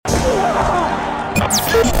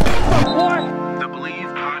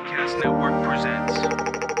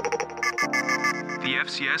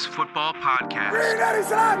FCS Football Podcast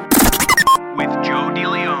with Joe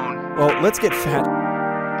DeLeon. Well, let's get fat.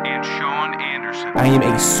 And Sean Anderson. I am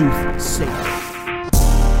a soothsayer.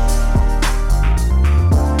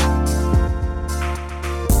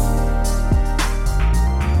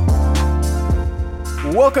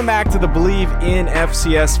 Welcome back to the Believe in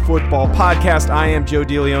FCS Football Podcast. I am Joe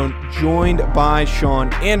DeLeon, joined by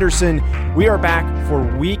Sean Anderson. We are back for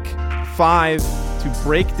Week 5 to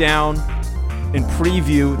break down and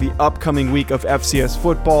preview the upcoming week of FCS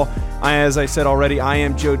football. As I said already, I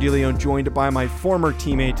am Joe DeLeon, joined by my former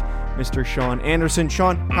teammate, Mr. Sean Anderson.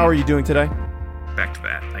 Sean, how are you doing today? Back to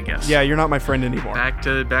that, I guess. Yeah, you're not my friend anymore. Back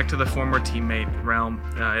to the former teammate realm.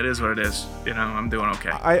 It is what it is. You know, I'm doing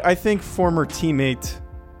okay. I think former teammate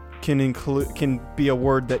can be a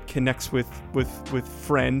word that connects with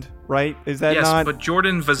friend, right? Is that yes, not? But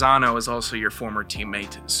Jordan Vazano is also your former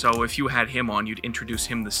teammate. So if you had him on, you'd introduce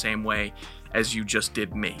him the same way as you just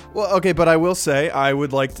did me. Well, okay, but I will say I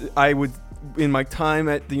would in my time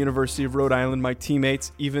at the University of Rhode Island, my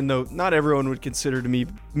teammates, even though not everyone would consider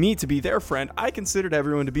me to be their friend, I considered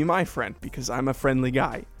everyone to be my friend because I'm a friendly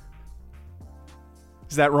guy.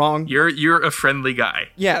 Is that wrong? You're a friendly guy.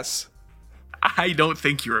 Yes. I don't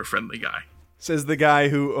think you're a friendly guy. Says the guy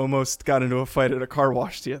who almost got into a fight at a car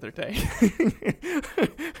wash the other day.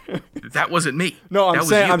 That wasn't me. No,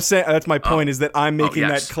 I'm saying that's my point, is that I'm making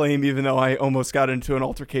yes. that claim even though I almost got into an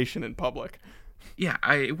altercation in public. Yeah,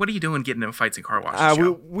 what are you doing getting in fights in car washes?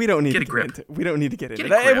 We don't need to get into it. We don't need to get into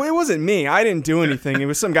that. It wasn't me. I didn't do anything. It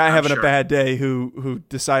was some guy having a bad day who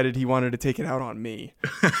decided he wanted to take it out on me.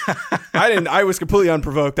 I was completely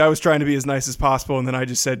unprovoked. I was trying to be as nice as possible, and then I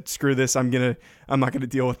just said, "Screw this. I'm not gonna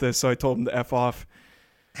deal with this." So I told him to F off.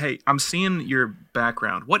 Hey, I'm seeing your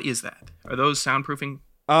background. What is that? Are those soundproofing?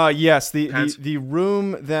 Yes, the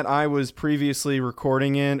room that I was previously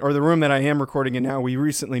recording in, or the room that I am recording in now, we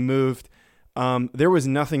recently moved. There was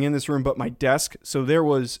nothing in this room but my desk, so there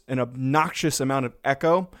was an obnoxious amount of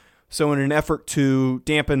echo. So in an effort to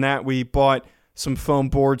dampen that, we bought some foam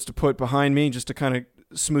boards to put behind me just to kind of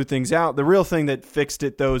smooth things out. The real thing that fixed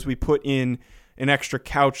it, though, is we put in an extra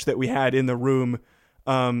couch that we had in the room.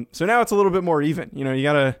 So now it's a little bit more even. You know, you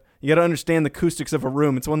gotta understand the acoustics of a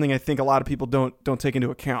room. It's one thing I think a lot of people don't take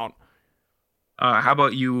into account. How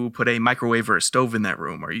about you put a microwave or a stove in that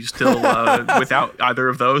room? Are you still without either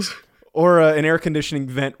of those? Or an air conditioning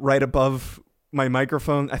vent right above my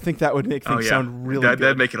microphone. I think that would make things sound really good.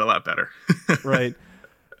 That'd make it a lot better. Right.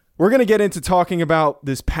 We're going to get into talking about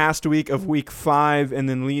this past week of Week 5 and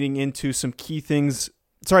then leading into some key things.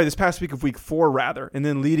 Sorry, this past week of Week 4, rather, and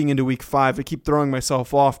then leading into Week 5. I keep throwing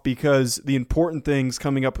myself off because the important things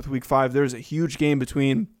coming up with Week 5, there's a huge game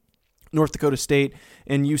between North Dakota State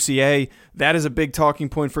and UCA. That is a big talking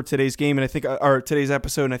point for today's game, and I think, or today's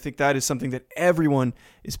episode, and I think that is something that everyone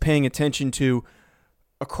is paying attention to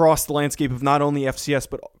across the landscape of not only FCS,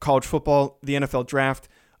 but college football, the NFL draft,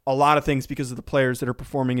 a lot of things because of the players that are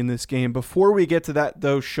performing in this game. Before we get to that,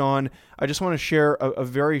 though, Sean, I just want to share a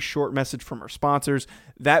very short message from our sponsors,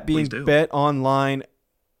 that being Bet Online.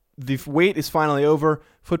 The wait is finally over.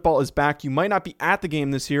 Football is back. You might not be at the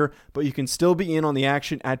game this year, but you can still be in on the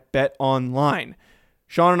action at Bet Online.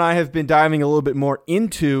 Sean and I have been diving a little bit more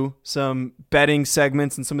into some betting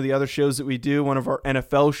segments and some of the other shows that we do, one of our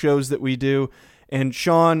NFL shows that we do. And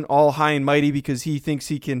Sean, all high and mighty because he thinks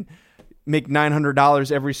he can make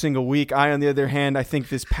 $900 every single week. I, on the other hand, I think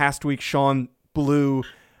this past week, Sean blew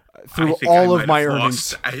through all of my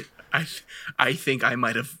earnings. I think I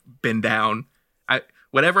might have been down.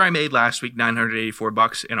 Whatever I made last week,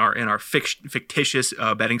 $984 in our fictitious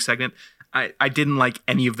betting segment, I didn't like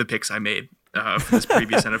any of the picks I made for this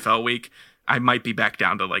previous NFL week. I might be back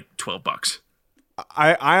down to like $12.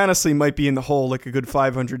 I honestly might be in the hole like a good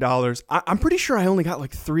 $500. I'm pretty sure I only got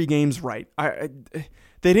like 3 games right.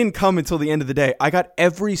 They didn't come until the end of the day. I got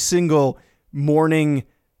every single morning,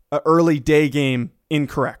 early day game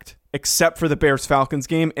incorrect, except for the Bears-Falcons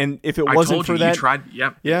game. And if it wasn't for that...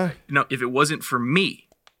 Yeah. No, if it wasn't for me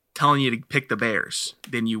telling you to pick the Bears,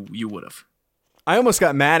 then you would have. I almost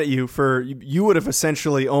got mad at you for... You would have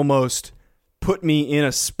essentially almost put me in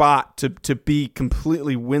a spot to be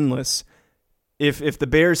completely winless. If the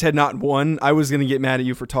Bears had not won, I was going to get mad at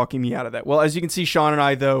you for talking me out of that. Well, as you can see, Sean and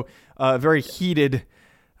I, though, very heated.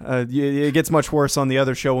 It gets much worse on the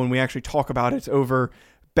other show when we actually talk about it over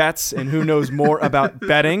bets and who knows more about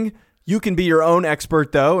betting. You can be your own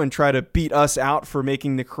expert, though, and try to beat us out for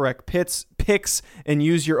making the correct picks and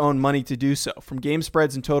use your own money to do so. From game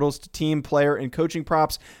spreads and totals to team, player, and coaching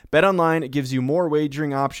props, BetOnline gives you more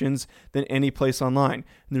wagering options than any place online. And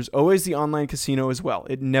there's always the online casino as well.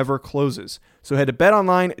 It never closes. So head to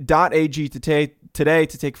betonline.ag today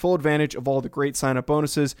to take full advantage of all the great sign-up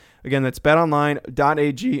bonuses. Again, that's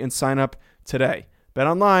betonline.ag and sign up today.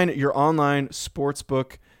 BetOnline, your online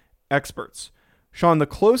sportsbook experts. Sean, the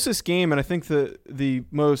closest game, and I think the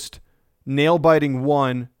most nail-biting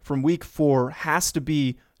one from week 4 has to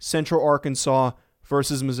be Central Arkansas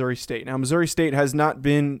versus Missouri State. Now, Missouri State has not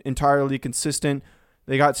been entirely consistent.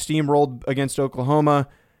 They got steamrolled against Oklahoma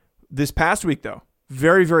this past week, though.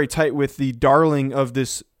 Very, very tight with the darling of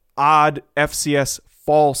this odd FCS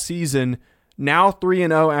fall season. Now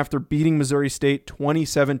 3-0 after beating Missouri State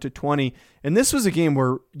 27-20. And this was a game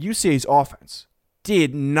where UCA's offense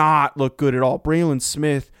did not look good at all. Braylon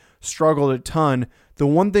Smith struggled a ton. The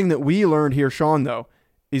one thing that we learned here, Sean, though,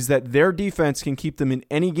 is that their defense can keep them in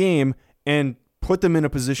any game and put them in a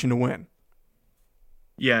position to win.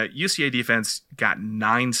 Yeah, UCA defense got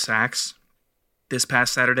 9 sacks this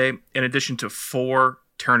past Saturday, in addition to 4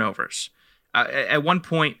 turnovers. At one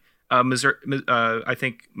point, Missouri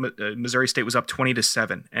State was up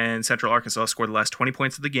 20-7, and Central Arkansas scored the last 20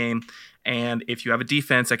 points of the game. And if you have a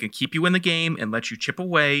defense that can keep you in the game and let you chip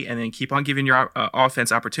away and then keep on giving your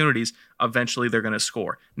offense opportunities, eventually they're going to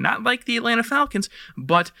score. Not like the Atlanta Falcons,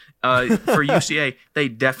 but for UCA, they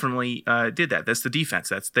definitely did that. That's the defense.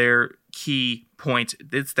 That's their key point.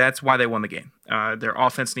 That's why they won the game. Their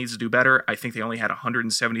offense needs to do better. I think they only had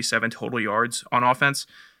 177 total yards on offense,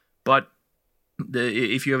 but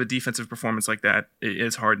if you have a defensive performance like that,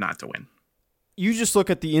 it's hard not to win. You just look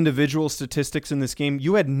at the individual statistics in this game.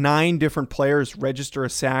 You had 9 different players register a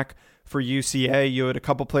sack for UCA. You had a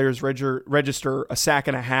couple players register a sack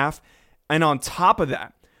and a half. And on top of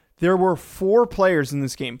that, there were 4 players in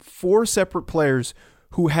this game, 4 separate players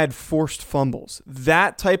who had forced fumbles.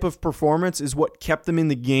 That type of performance is what kept them in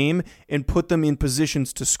the game and put them in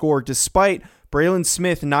positions to score, despite Braylon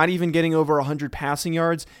Smith not even getting over 100 passing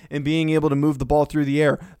yards and being able to move the ball through the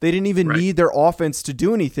air. They didn't even need their offense to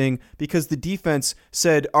do anything because the defense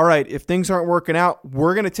said, all right, if things aren't working out,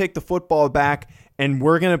 we're going to take the football back and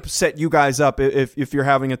we're going to set you guys up if you're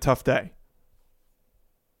having a tough day.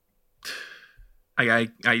 I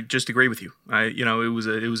just agree with you.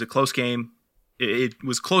 It was a close game. It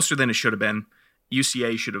was closer than it should have been.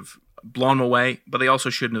 UCA should have blown them away, but they also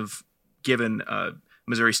shouldn't have given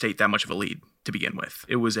Missouri State that much of a lead to begin with.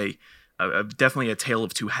 It was definitely a tale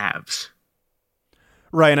of two halves.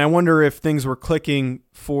 Right, and I wonder if things were clicking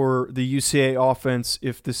for the UCA offense,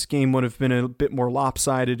 if this game would have been a bit more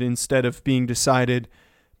lopsided instead of being decided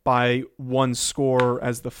by one score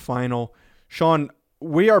as the final. Sean,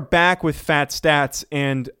 we are back with Fat Stats,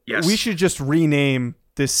 and we should just rename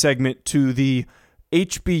this segment to the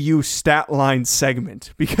HBU stat line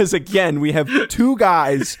segment, because again, we have 2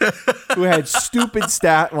 guys who had stupid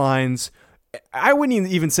stat lines. I wouldn't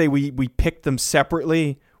even say we picked them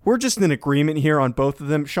separately. We're just in agreement here on both of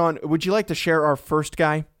them. Sean, would you like to share our first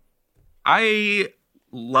guy? I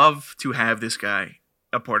love to have this guy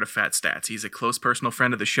a part of Fat Stats. He's a close personal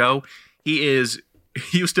friend of the show. He is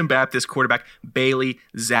Houston Baptist quarterback Bailey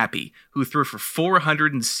Zappi, who threw for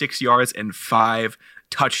 406 yards and 5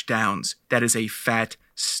 touchdowns. That is a fat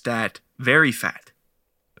stat. Very fat.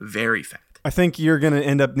 Very fat. I think you're going to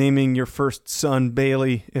end up naming your first son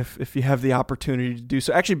Bailey if you have the opportunity to do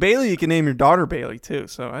so. Actually, Bailey, you can name your daughter Bailey too.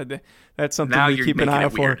 So that's something now to keep an eye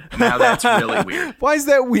out for. Now that's really weird. Why is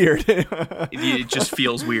that weird? It just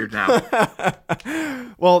feels weird now.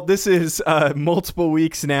 Well, this is multiple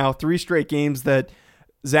weeks now, 3 straight games that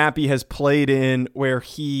Zappi has played in where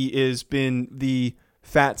he has been the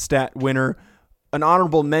fat stat winner. An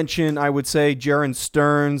honorable mention, I would say, Jaron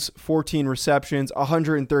Stearns, 14 receptions,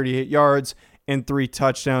 138 yards, and 3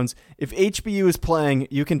 touchdowns. If HBU is playing,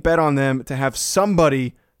 you can bet on them to have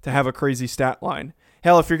somebody to have a crazy stat line.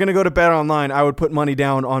 Hell, if you're going to go to Bet Online, I would put money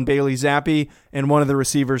down on Bailey Zappi and one of the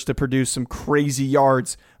receivers to produce some crazy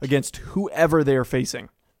yards against whoever they are facing.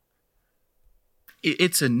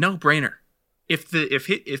 It's a no-brainer. If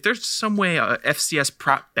there's some way a FCS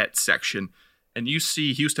prop bet section and you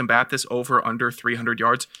see Houston Baptist over under 300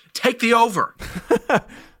 yards, take the over.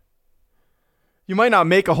 You might not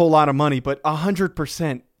make a whole lot of money, but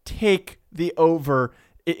 100% take the over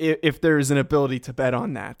if there is an ability to bet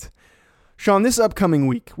on that. Sean, this upcoming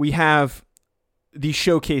week, we have the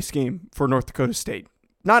showcase game for North Dakota State.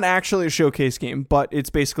 Not actually a showcase game, but it's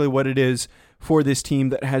basically what it is for this team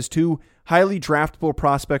that has 2 highly draftable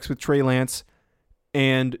prospects with Trey Lance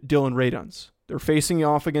and Dylan Raduns. They're facing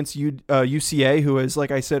off against UCA, who has, like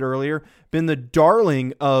I said earlier, been the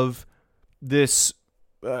darling of this.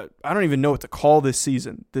 I don't even know what to call this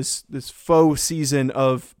season. This faux season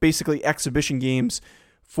of basically exhibition games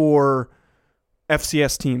for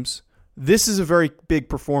FCS teams. This is a very big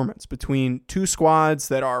performance between two squads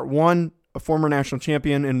that are, one, a former national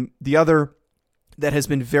champion, and the other that has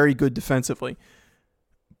been very good defensively.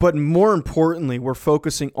 But more importantly, we're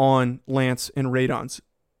focusing on Lance and Radons.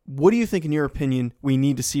 What do you think, in your opinion, we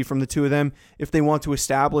need to see from the two of them if they want to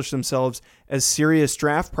establish themselves as serious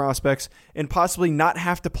draft prospects and possibly not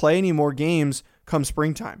have to play any more games come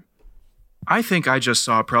springtime? I think I just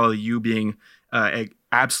saw probably you being an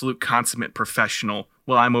absolute consummate professional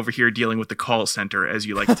while I'm over here dealing with the call center, as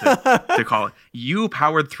you like to call it. You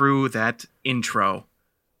powered through that intro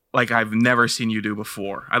like I've never seen you do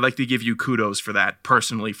before. I'd like to give you kudos for that,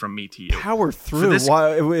 personally, from me to you. Power through?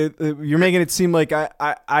 Why, you're making it seem like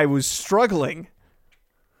I was struggling.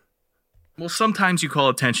 Well, sometimes you call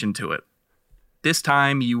attention to it. This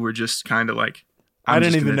time you were just kind of like, I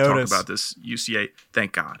didn't even notice. Talk about this UCA.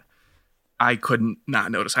 Thank God. I couldn't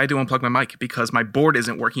not notice. I had to unplug my mic because my board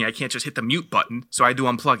isn't working. I can't just hit the mute button, so I had to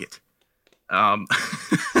unplug it.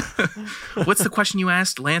 What's the question you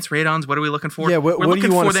asked? Lance, Radons, what are we looking for? Yeah, what do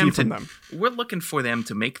you want to see from them? We're looking for them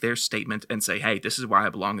to make their statement and say, hey, this is why I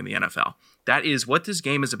belong in the NFL. That is what this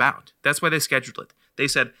game is about. That's why they scheduled it. They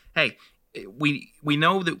said, hey, we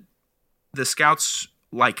know that the scouts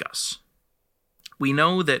like us. We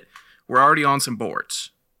know that we're already on some boards.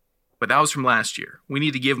 But that was from last year. We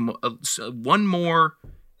need to give them one more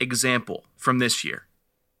example from this year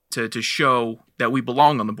to show that we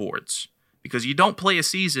belong on the boards. Because you don't play a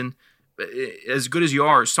season as good as you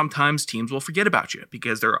are, sometimes teams will forget about you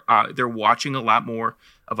because they're watching a lot more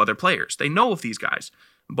of other players. They know of these guys,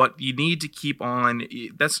 but you need to keep on.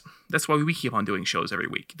 That's why we keep on doing shows every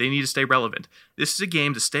week. They need to stay relevant. This is a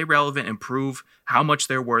game to stay relevant and prove how much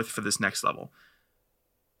they're worth for this next level.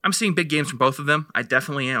 I'm seeing big games from both of them. I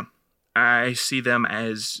definitely am. I see them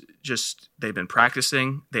as just, they've been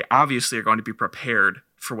practicing. They obviously are going to be prepared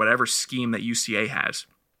for whatever scheme that UCA has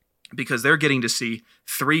because they're getting to see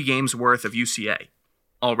 3 games worth of UCA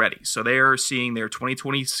already. So they are seeing their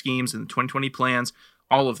 2020 schemes and the 2020 plans,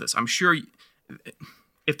 all of this. I'm sure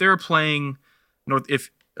if they're playing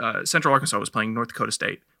Central Arkansas was playing North Dakota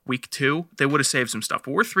State week 2, they would have saved some stuff.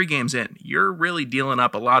 But we're 3 games in. You're really dealing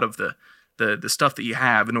up a lot of the stuff that you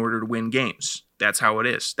have in order to win games. That's how it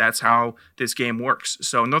is. That's how this game works.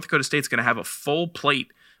 So North Dakota State's going to have a full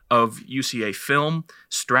plate of UCA film,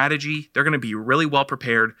 strategy. They're going to be really well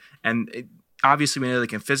prepared, and obviously we know they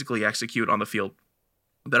can physically execute on the field.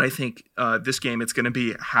 But I think this game, it's going to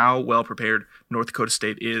be how well prepared North Dakota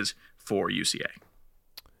State is for UCA.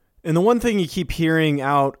 And the one thing you keep hearing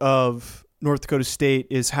out of North Dakota State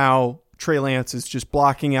is how Trey Lance is just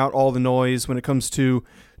blocking out all the noise when it comes to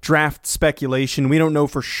draft speculation. We don't know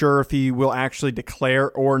for sure if he will actually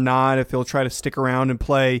declare or not, if he'll try to stick around and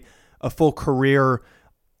play a full career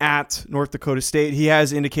at North Dakota State. He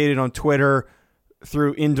has indicated on Twitter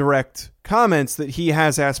through indirect comments that he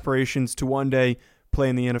has aspirations to one day play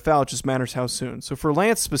in the NFL. It just matters how soon. So for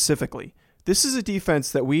Lance specifically, this is a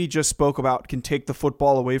defense that we just spoke about can take the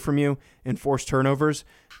football away from you and force turnovers.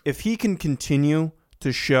 If he can continue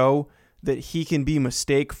to show that he can be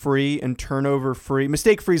mistake-free and turnover-free.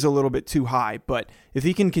 Mistake-free is a little bit too high, but if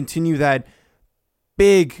he can continue that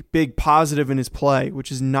big positive in his play,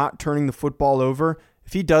 which is not turning the football over,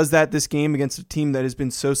 if he does that this game against a team that has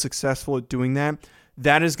been so successful at doing that,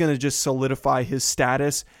 that is going to just solidify his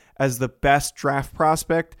status as the best draft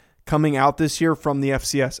prospect coming out this year from the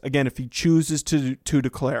FCS. Again, if he chooses to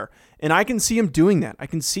declare. And I can see him doing that. I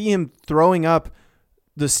can see him throwing up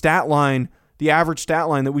the stat line, the average stat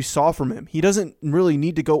line that we saw from him. He doesn't really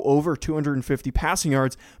need to go over 250 passing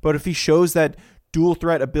yards, but if he shows that dual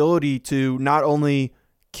threat ability to not only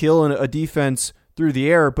kill a defense through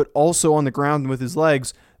the air, but also on the ground with his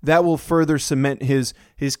legs, that will further cement his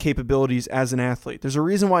capabilities as an athlete. There's a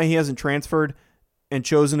reason why he hasn't transferred and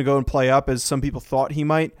chosen to go and play up as some people thought he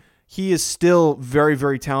might. He is still very,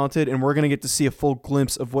 very talented, and we're going to get to see a full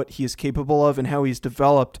glimpse of what he is capable of and how he's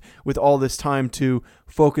developed with all this time to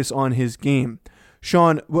focus on his game.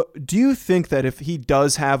 Sean, do you think that if he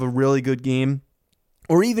does have a really good game,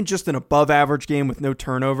 or even just an above-average game with no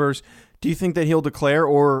turnovers, do you think that he'll declare,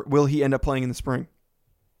 or will he end up playing in the spring?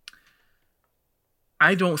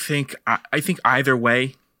 I think either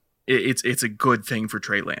way, it's a good thing for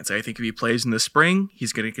Trey Lance. I think if he plays in the spring,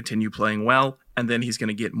 he's going to continue playing well. and then he's going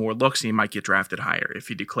to get more looks and he might get drafted higher. If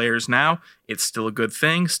he declares now, it's still a good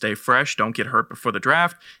thing. Stay fresh. Don't get hurt before the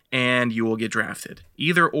draft, and you will get drafted.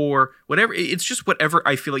 Either or, whatever. It's just whatever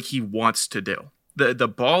I feel like he wants to do. The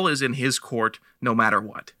ball is in his court no matter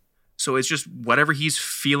what. So it's just whatever he's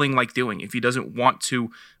feeling like doing. If he doesn't want to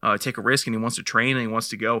take a risk and he wants to train and he wants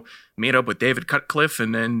to go meet up with David Cutcliffe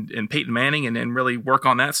and Peyton Manning and then really work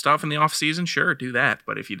on that stuff in the offseason, sure, do that.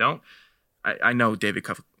 But if you don't, I know David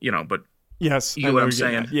Cutcliffe, but yes, you know what I'm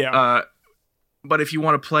saying? Yeah. But if you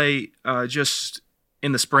want to play just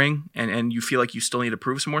in the spring and you feel like you still need to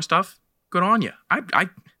prove some more stuff, good on you.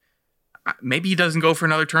 Maybe he doesn't go for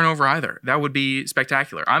another turnover either. That would be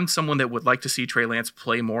spectacular. I'm someone that would like to see Trey Lance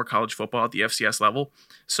play more college football at the FCS level.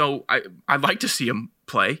 So I'd like to see him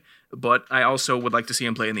play, but I also would like to see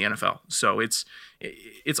him play in the NFL. So it's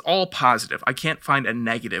all positive. I can't find a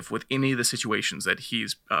negative with any of the situations that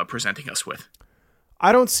he's presenting us with.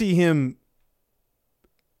 I don't see him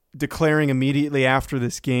declaring immediately after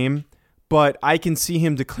this game, but I can see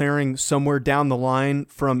him declaring somewhere down the line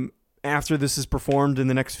from after this is performed in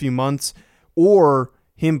the next few months, or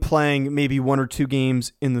him playing maybe 1 or 2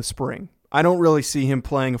 games in the spring. I don't really see him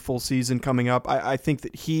playing a full season coming up. I think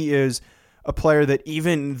that he is a player that,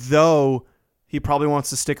 even though he probably wants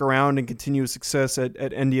to stick around and continue his success at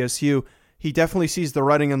NDSU, he definitely sees the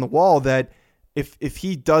writing on the wall that if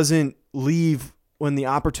he doesn't leave when the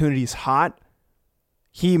opportunity is hot,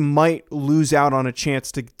 he might lose out on a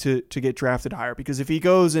chance to get drafted higher. Because if he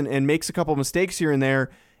goes and makes a couple of mistakes here and there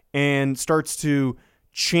and starts to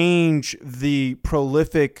change the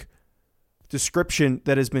prolific description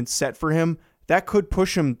that has been set for him, that could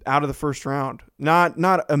push him out of the first round. Not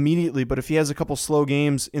immediately, but if he has a couple slow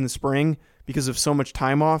games in the spring because of so much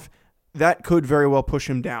time off, that could very well push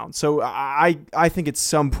him down. So I think at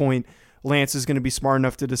some point Lance is going to be smart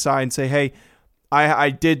enough to decide and say, hey, I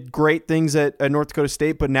did great things at North Dakota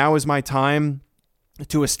State, but now is my time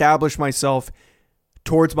to establish myself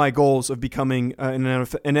towards my goals of becoming an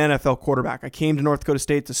NFL quarterback. I came to North Dakota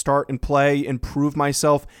State to start and play and prove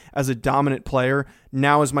myself as a dominant player.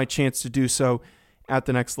 Now is my chance to do so at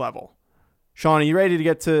the next level. Sean, are you ready to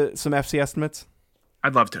get to some FC estimates?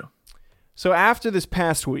 I'd love to. So after this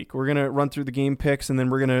past week, we're going to run through the game picks and then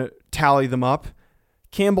we're going to tally them up.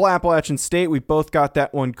 Campbell Appalachian State, we both got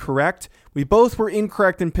that one correct. We both were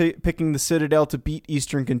incorrect in picking the Citadel to beat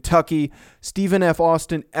Eastern Kentucky. Stephen F.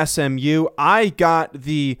 Austin, SMU. I got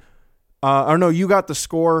you got the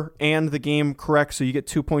score and the game correct, so you get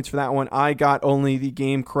 2 points for that one. I got only the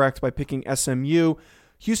game correct by picking SMU.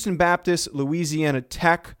 Houston Baptist, Louisiana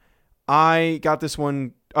Tech. I got this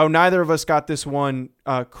one. Oh, neither of us got this one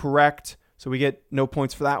correct. So we get no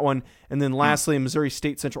points for that one. And then lastly, Missouri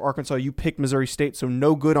State, Central Arkansas. You picked Missouri State, so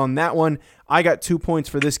no good on that one. I got 2 points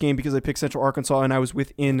for this game because I picked Central Arkansas, and I was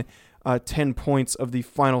within 10 points of the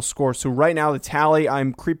final score. So right now, the tally,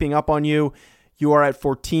 I'm creeping up on you. You are at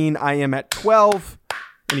 14. I am at 12.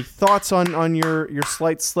 Any thoughts on your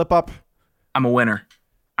slight slip up? I'm a winner.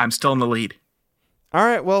 I'm still in the lead. All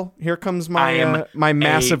right, well, here comes my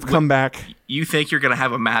massive comeback. You think you're going to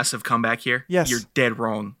have a massive comeback here? Yes. You're dead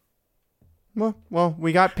wrong. Well,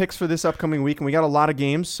 we got picks for this upcoming week, and we got a lot of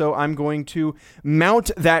games, so I'm going to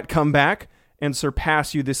mount that comeback and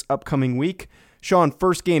surpass you this upcoming week. Sean,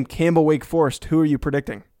 first game, Campbell Wake Forest. Who are you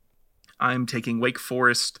predicting? I'm taking Wake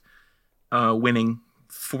Forest winning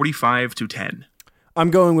 45-10.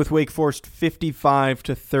 I'm going with Wake Forest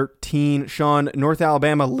 55-13. Sean, North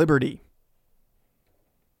Alabama Liberty.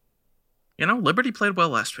 Liberty played well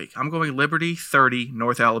last week. I'm going Liberty 30,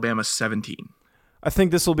 North Alabama 17. I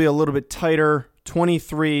think this will be a little bit tighter,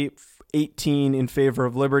 23-18 in favor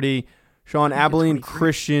of Liberty. Sean, Abilene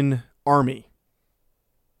Christian Army.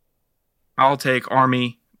 I'll take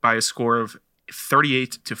Army by a score of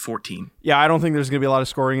 38-14. Yeah, I don't think there's going to be a lot of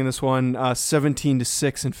scoring in this one.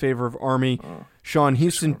 17-6 in favor of Army. Sean,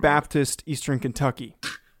 Houston Baptist, Eastern Kentucky.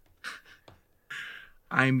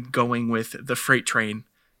 I'm going with the freight train,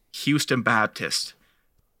 Houston Baptist,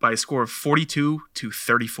 by a score of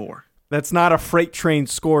 42-34. That's not a freight train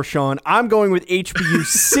score, Sean. I'm going with HBU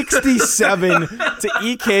 67 to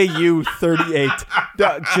EKU 38.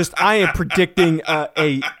 I am predicting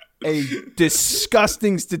a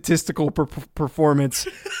disgusting statistical performance,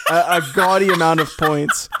 a gaudy amount of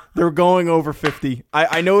points. They're going over 50.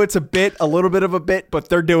 I know it's a little bit of a bit, but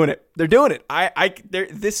they're doing it. They're doing it.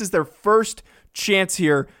 This is their first chance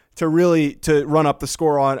here to run up the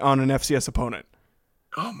score on an FCS opponent.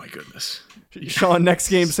 Oh my goodness. Sean, next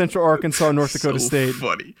game, Central Arkansas, North Dakota State.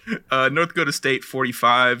 Funny. North Dakota State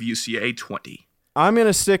 45, UCA 20. I'm going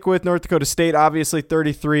to stick with North Dakota State, obviously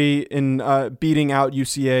 33 in beating out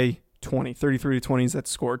UCA 20. 33-20 is that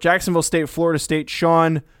score. Jacksonville State, Florida State.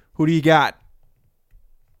 Sean, who do you got?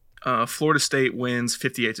 Florida State wins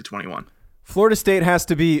 58-21. Florida State has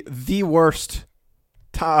to be the worst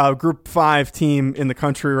Group 5 team in the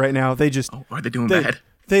country right now. Are they doing bad?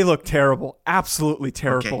 They look terrible. Absolutely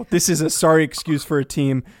terrible. Okay. This is a sorry excuse for a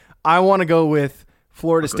team. I want to go with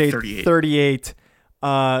Florida State 38.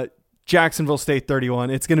 Jacksonville State 31.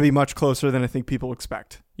 It's going to be much closer than I think people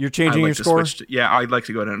expect. You're changing your score? I'd like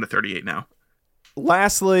to go down to 38 now.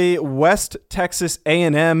 Lastly, West Texas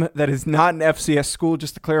A&M. That is not an FCS school,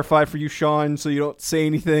 just to clarify for you, Sean, so you don't say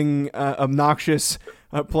anything obnoxious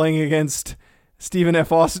playing against Stephen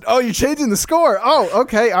F. Austin. Oh, you're changing the score. Oh,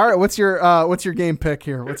 okay. All right. What's your game pick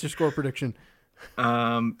here? What's your score prediction?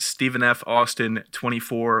 Stephen F. Austin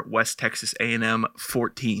 24, West Texas A&M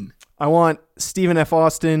 14. I want Stephen F.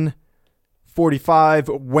 Austin 45,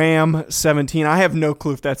 Wham 17. I have no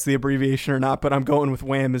clue if that's the abbreviation or not, but I'm going with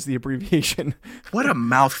Wham as the abbreviation. What a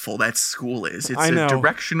mouthful that school is. It's a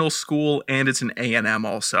directional school and it's an A&M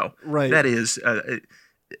also. Right. That is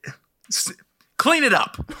clean it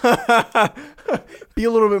up. Be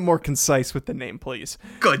a little bit more concise with the name, please.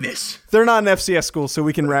 Goodness. They're not an FCS school, so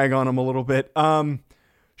we can rag on them a little bit. Sean,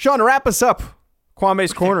 to wrap us up,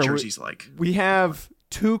 Kwame's Corner. Jersey's like. We have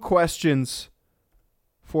 2 questions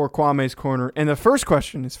for Kwame's Corner. And the first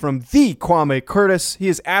question is from the Kwame Curtis. He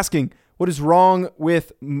is asking, what is wrong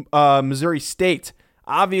with Missouri State?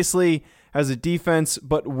 Obviously has a defense,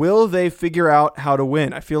 but will they figure out how to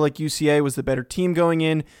win? I feel like UCA was the better team going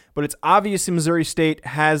in, but it's obvious Missouri State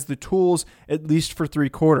has the tools, at least for 3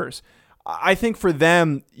 quarters. I think for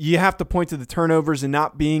them, you have to point to the turnovers and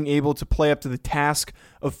not being able to play up to the task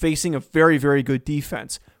of facing a very, very good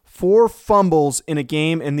defense. 4 fumbles in a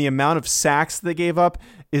game and the amount of sacks they gave up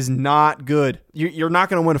is not good. You're not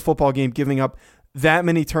going to win a football game giving up that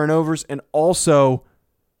many turnovers and also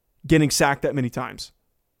getting sacked that many times.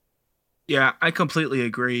 Yeah, I completely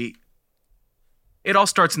agree. It all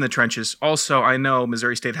starts in the trenches. Also, I know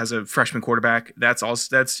Missouri State has a freshman quarterback. That's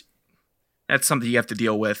something you have to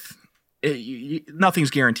deal with.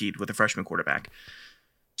 Nothing's guaranteed with a freshman quarterback.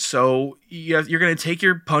 So you're going to take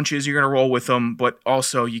your punches, you're going to roll with them, but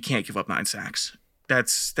also you can't give up 9 sacks. I'd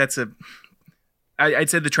say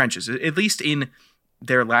the trenches. At least in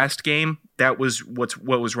their last game, that was what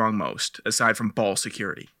was wrong most, aside from ball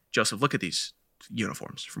security. Joseph, look at these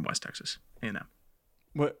uniforms from West Texas A&M.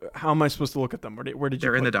 How am I supposed to look at them? Where did you?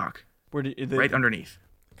 They're in the dock. Right underneath.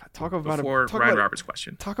 God, talk about Ryan Roberts'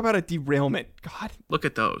 question. Talk about a derailment. God, look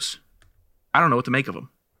at those. I don't know what to make of them.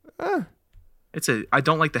 I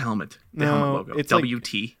don't like the helmet. Helmet logo. It's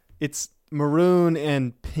WT. It's maroon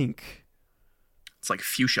and pink. It's like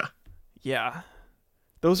fuchsia. Yeah.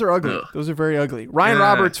 Those are ugly. Ugh. Those are very ugly. Ryan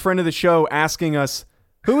Roberts, friend of the show, asking us,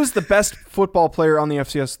 who is the best football player on the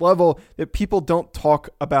FCS level that people don't talk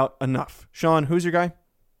about enough? Sean, who's your guy?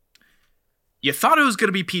 You thought it was going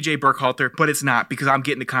to be PJ Burkhalter, but it's not because I'm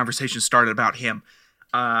getting the conversation started about him.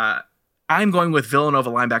 I'm going with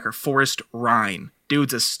Villanova linebacker Forrest Rhyne.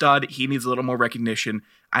 Dude's a stud. He needs a little more recognition.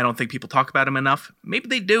 I don't think people talk about him enough. Maybe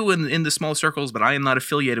they do in the small circles, but I am not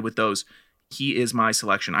affiliated with those. He is my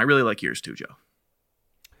selection. I really like yours too, Joe.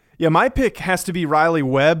 Yeah, my pick has to be Riley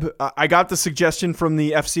Webb. I got the suggestion from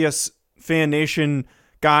the FCS Fan Nation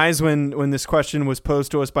guys when this question was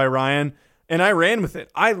posed to us by Ryan, and I ran with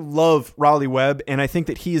it. I love Riley Webb, and I think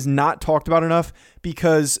that he is not talked about enough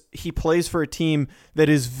because he plays for a team that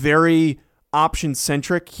is very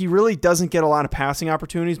option-centric. He really doesn't get a lot of passing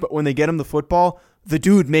opportunities, but when they get him the football, the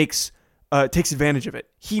dude takes advantage of it.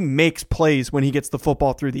 He makes plays when he gets the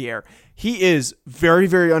football through the air. He is very,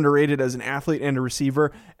 very underrated as an athlete and a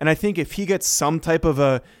receiver. And I think if he gets some type of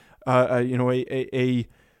a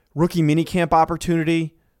rookie minicamp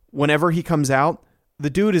opportunity whenever he comes out, the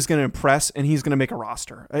dude is going to impress and he's going to make a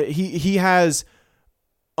roster. He has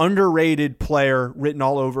underrated player written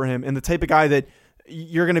all over him, and the type of guy that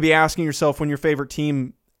you're going to be asking yourself when your favorite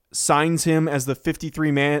team signs him as the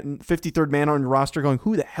 53rd man on your roster, going,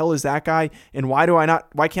 who the hell is that guy? And why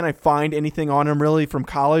can't I find anything on him really from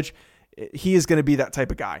college? He is going to be that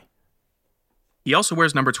type of guy. He also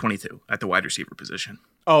wears number 22 at the wide receiver position.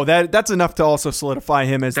 Oh, that's enough to also solidify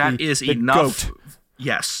him as the enough. GOAT.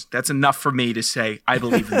 Yes, that's enough for me to say I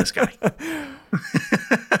believe in this guy.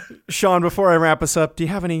 Sean, before I wrap us up, do you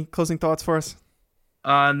have any closing thoughts for us?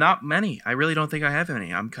 Not many. I really don't think I have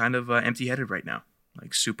any. I'm kind of empty-headed right now.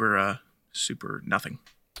 Like super nothing.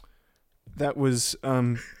 That was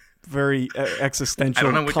very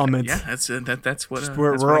existential comment. Yeah, that's what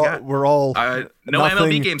we're all no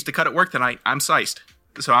MLB games to cut at work tonight. I'm sized,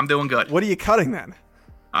 so I'm doing good. What are you cutting then?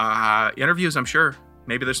 Interviews, I'm sure.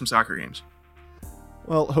 Maybe there's some soccer games.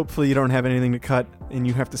 Well, hopefully you don't have anything to cut and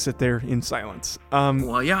you have to sit there in silence.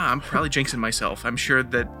 Well, yeah, I'm probably jinxing myself. I'm sure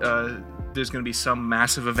that there's going to be some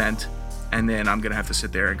massive event, and then I'm going to have to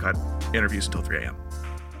sit there and cut interviews until 3 a.m.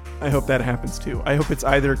 I hope that happens too. I hope it's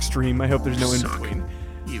either extreme. I hope there's no in between.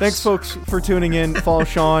 Thanks, folks, for tuning in. Follow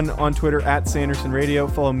Sean on Twitter at Sanderson Radio.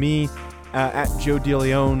 Follow me at Joe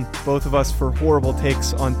DeLeon. Both of us for horrible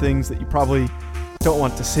takes on things that you probably don't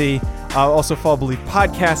want to see. Also follow Believe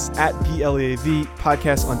Podcasts at BLEAV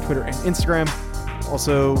Podcasts on Twitter and Instagram.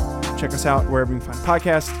 Also check us out wherever you can find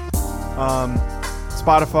podcasts.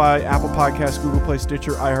 Spotify, Apple Podcasts, Google Play,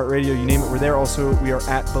 Stitcher, iHeartRadio, you name it, we're there. Also, we are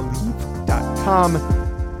at Believe.com.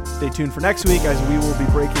 Stay tuned for next week as we will be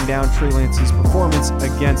breaking down Trey Lance's performance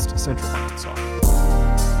against Central Arkansas.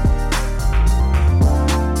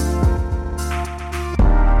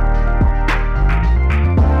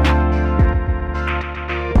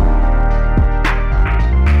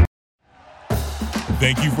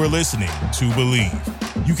 Thank you for listening to Believe.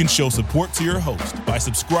 You can show support to your host by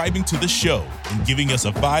subscribing to the show and giving us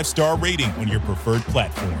a 5-star rating on your preferred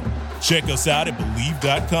platform. Check us out at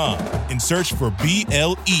Believe.com and search for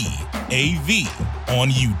BLEAV on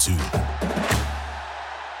YouTube.